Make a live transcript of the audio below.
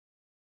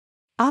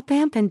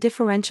Op-amp and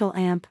differential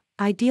amp,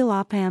 ideal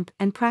op-amp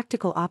and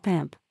practical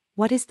op-amp,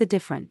 what is the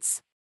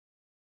difference?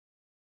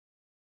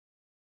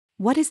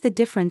 What is the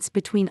difference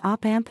between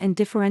op-amp and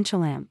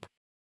differential amp?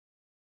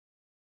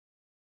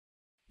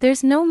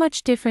 There's no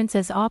much difference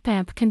as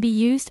op-amp can be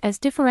used as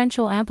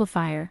differential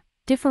amplifier.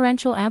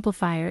 Differential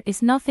amplifier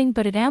is nothing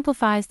but it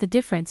amplifies the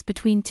difference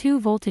between two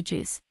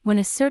voltages. When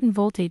a certain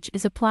voltage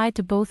is applied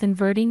to both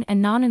inverting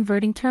and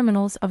non-inverting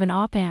terminals of an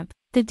op-amp,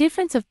 the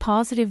difference of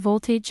positive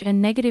voltage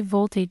and negative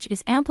voltage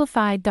is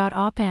amplified.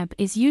 Op-amp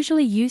is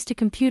usually used to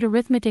compute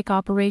arithmetic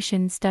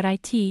operations.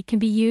 It can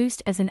be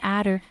used as an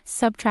adder,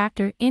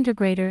 subtractor,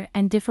 integrator,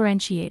 and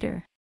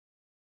differentiator.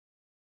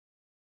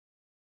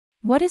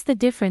 What is the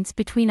difference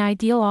between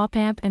ideal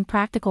op-amp and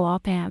practical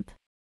op-amp?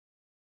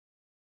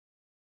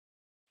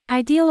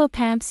 Ideal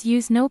op-amps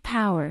use no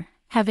power,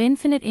 have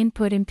infinite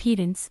input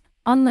impedance,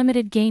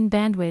 unlimited gain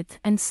bandwidth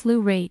and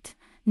slew rate,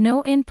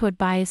 no input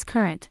bias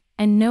current,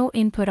 and no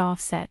input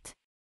offset.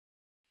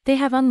 They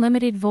have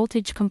unlimited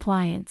voltage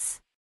compliance.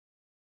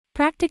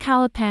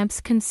 Practical op-amps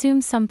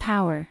consume some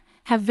power,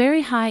 have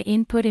very high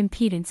input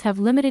impedance, have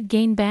limited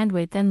gain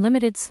bandwidth and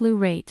limited slew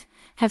rate,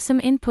 have some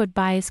input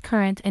bias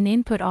current and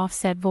input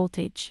offset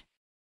voltage.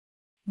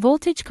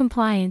 Voltage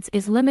compliance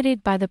is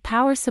limited by the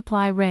power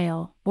supply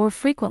rail, or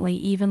frequently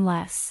even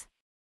less.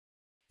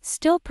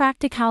 Still,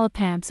 practical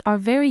op-amps are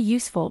very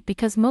useful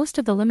because most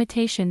of the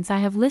limitations I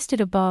have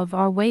listed above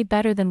are way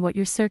better than what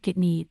your circuit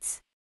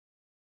needs.